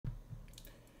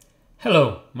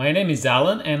Hello, my name is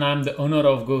Alan and I'm the owner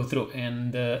of GoThrough,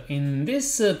 and in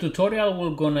this tutorial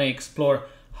we're gonna explore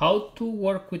how to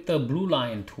work with the blue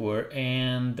line tool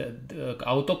and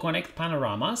auto connect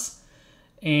panoramas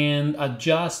and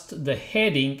adjust the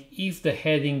heading if the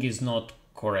heading is not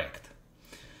correct.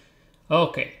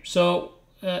 Okay, so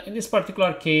in this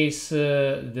particular case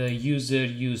the user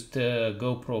used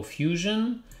GoPro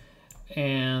Fusion,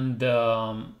 and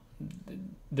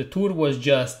the tour was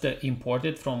just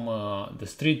imported from the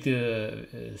street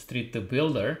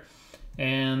builder,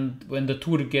 and when the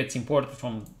tour gets imported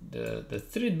from the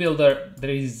street builder, there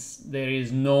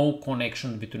is no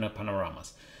connection between the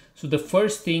panoramas. So the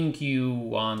first thing you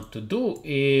want to do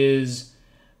is,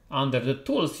 under the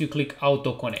tools, you click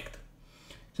auto connect.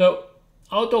 So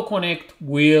auto connect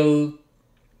will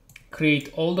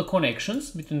create all the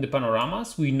connections between the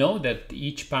panoramas. We know that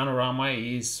each panorama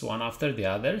is one after the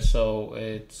other, so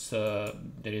it's there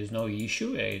is no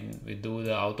issue, and we do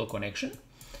the auto connection.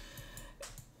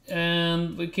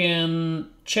 And we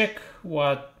can check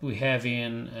what we have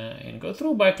in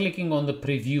GoThrough by clicking on the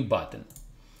preview button.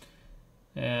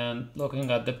 And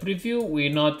looking at the preview, we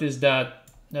notice that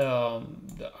the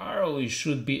arrow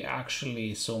should be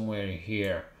actually somewhere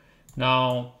here.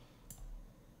 Now,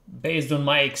 based on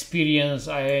my experience,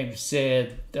 I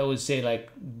would say like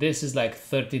this is like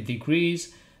 30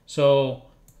 degrees. So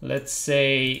let's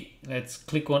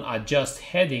click on adjust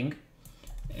heading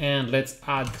and let's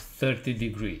add 30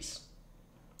 degrees.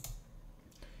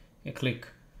 You click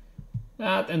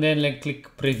that and then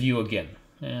click preview again.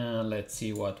 And let's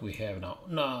see what we have now.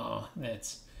 No,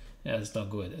 that's not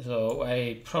good. So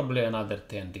I probably another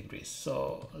 10 degrees.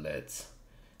 So let's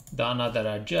do another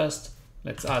adjust.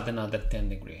 Let's add another 10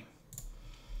 degree.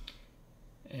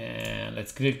 And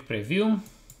let's click preview.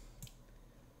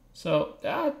 So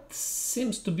that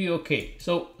seems to be okay.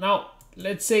 So now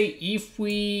let's say if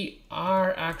we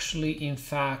are actually in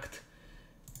fact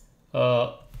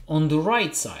on the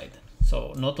right side,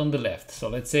 so not on the left. So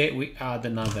let's say we add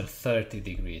another 30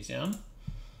 degrees, yeah?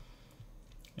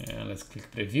 And let's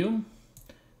click preview.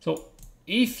 So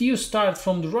if you start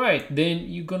from the right, then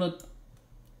you're gonna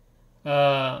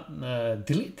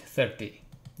delete 30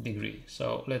 degree.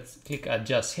 So let's click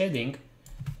adjust heading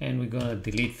and we're gonna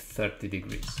delete 30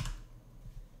 degrees.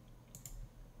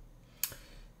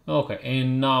 Okay,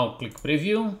 and now click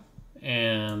preview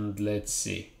and let's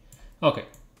see. Okay,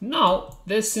 now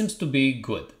this seems to be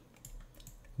good.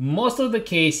 Most of the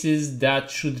cases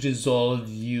that should resolve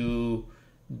you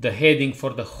the heading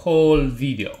for the whole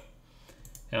video.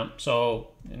 Yeah, so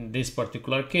in this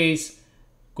particular case,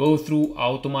 GoThrough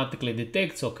automatically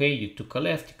detects, okay, you took a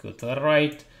left, you go to the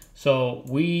right. So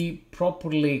we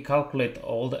properly calculate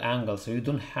all the angles, so you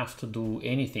don't have to do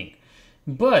anything.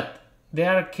 But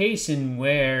there are cases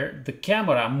where the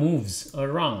camera moves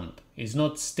around, is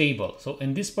not stable. So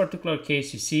in this particular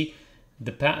case, you see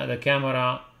the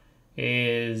camera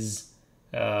is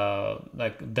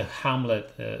like the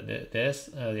Hamlet,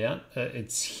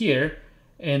 it's here.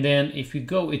 And then if you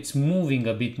go, it's moving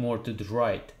a bit more to the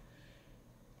right.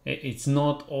 It's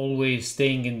not always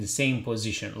staying in the same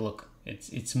position. Look,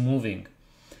 it's moving.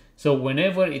 So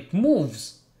whenever it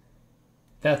moves,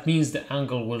 that means the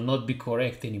angle will not be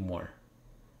correct anymore.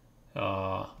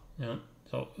 So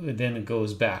then it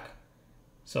goes back.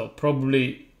 So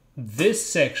probably this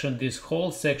section, this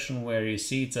whole section where you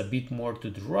see it's a bit more to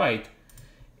the right,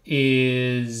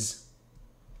 is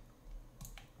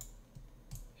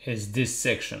this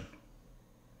section.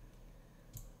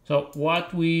 So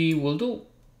what we will do,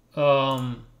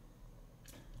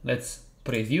 let's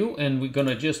preview and we're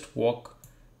gonna just walk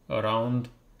around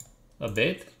a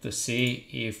bit to see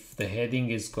if the heading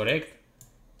is correct.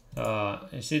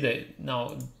 You see that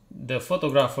now the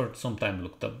photographer sometimes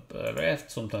looked up left,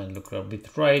 sometimes looked a bit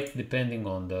right, depending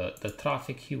on the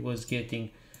traffic he was getting,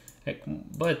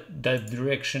 but that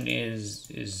direction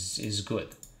is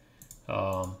good.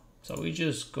 So we're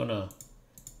just gonna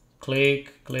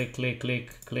click,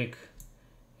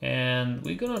 and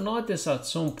we're gonna notice at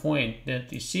some point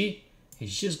that you see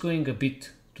it's just going a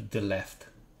bit to the left.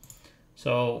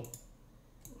 So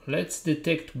let's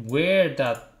detect where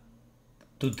that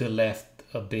to the left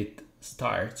a bit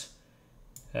starts.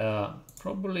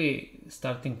 Probably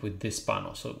starting with this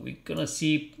panel. So we're gonna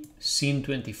see scene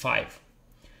 25,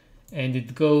 and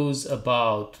it goes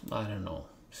about, I don't know,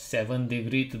 7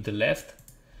 degrees to the left.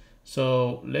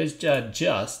 So let's just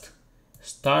adjust,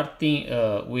 starting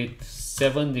with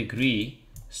 7 degrees,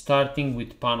 starting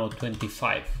with panel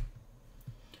 25.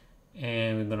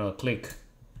 And we're gonna click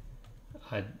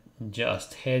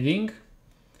adjust heading,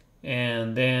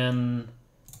 and then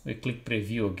we click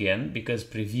preview again, because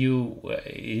preview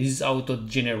is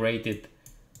auto-generated.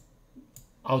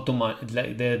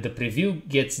 Like the preview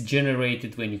gets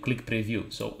generated when you click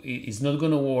preview, so it's not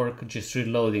gonna work just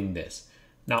reloading this.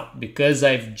 Now, because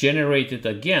I've generated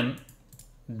again,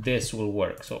 this will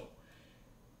work. So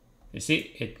you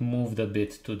see, it moved a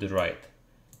bit to the right.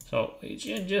 So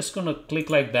you're just gonna click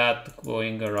like that,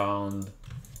 going around.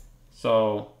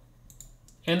 So,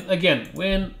 and again,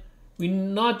 when we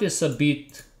notice a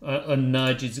bit, a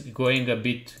nudge is going a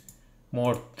bit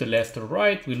more to left or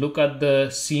right, we look at the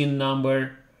scene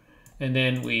number, and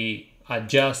then we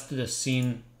adjust the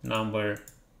scene number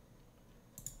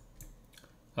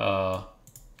to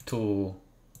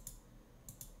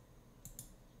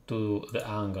the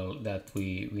angle that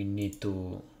we need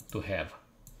to have.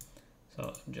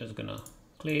 So I'm just gonna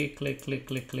click, click, click,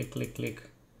 click, click, click, click.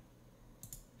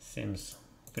 Seems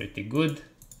pretty good.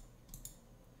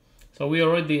 So we're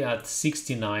already at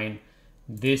 69.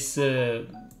 This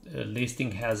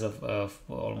listing has of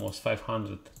almost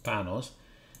 500 panels.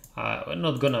 We're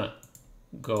not gonna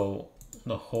go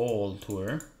the whole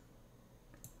tour.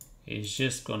 It's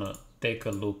just gonna take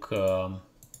a look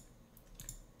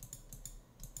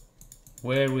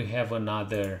where we have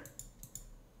another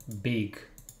big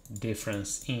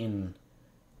difference in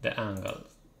the angle.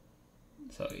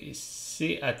 So you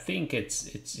see, I think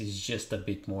it's just a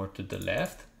bit more to the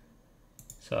left.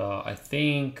 So I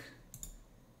think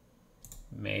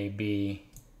maybe,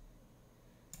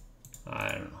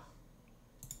 I don't know.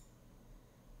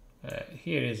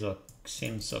 Here is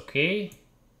seems okay.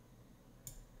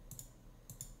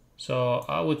 So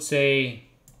I would say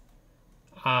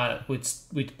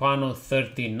with panel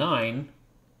 39,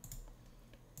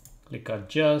 click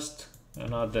adjust,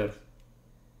 another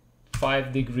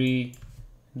 5 degree,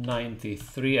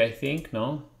 93 I think,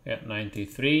 no, yeah,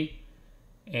 93,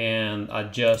 and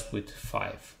adjust with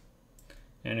 5.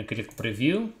 And you click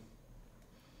preview,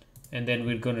 and then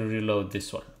we're going to reload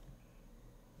this one.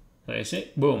 So you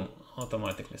see, boom,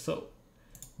 automatically. So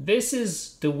this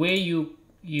is the way you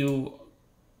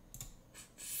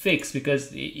fix,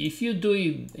 because if you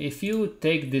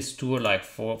take this tour like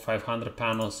 500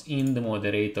 panels in the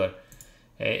moderator,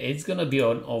 it's gonna be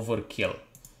an overkill,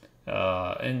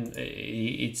 and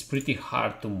it's pretty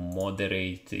hard to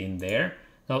moderate in there.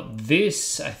 Now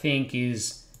this, I think,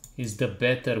 is the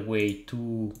better way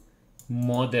to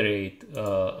moderate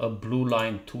a blue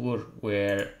line tour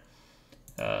where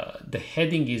the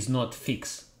heading is not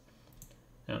fixed,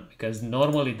 because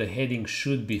normally the heading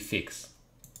should be fixed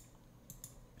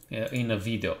in a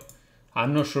video.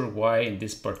 I'm not sure why in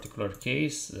this particular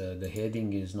case the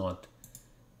heading is not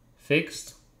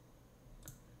fixed.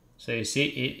 So you see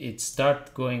it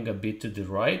start going a bit to the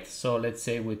right. So let's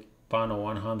say with panel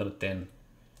 110,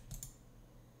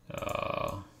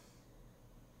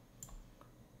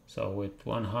 so with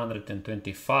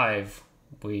 125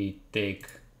 we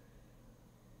take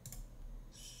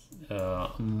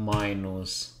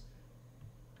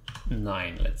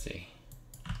 -9, let's say.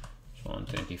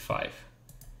 125,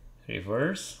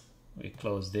 reverse, we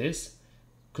close this,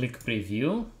 click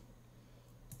preview,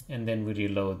 and then we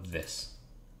reload this.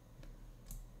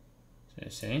 So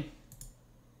you see,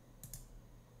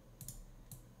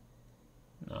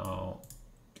 now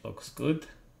it looks good.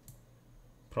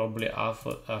 Probably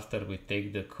after we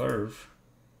take the curve,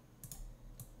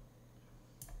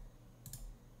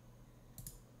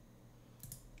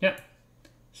 yeah,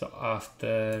 so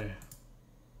after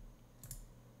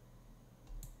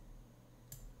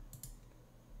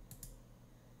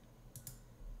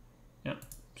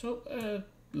so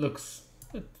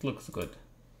it looks good.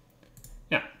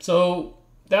 Yeah, so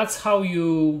that's how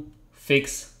you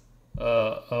fix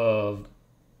a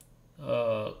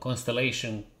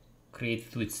constellation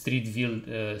created with Street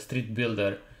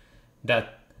Builder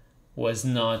that was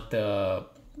not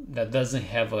that doesn't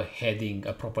have a heading,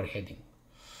 a proper heading.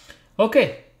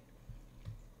 Okay,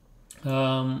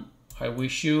 I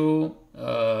wish you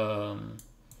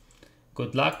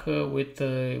good luck with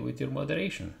your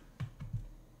moderation.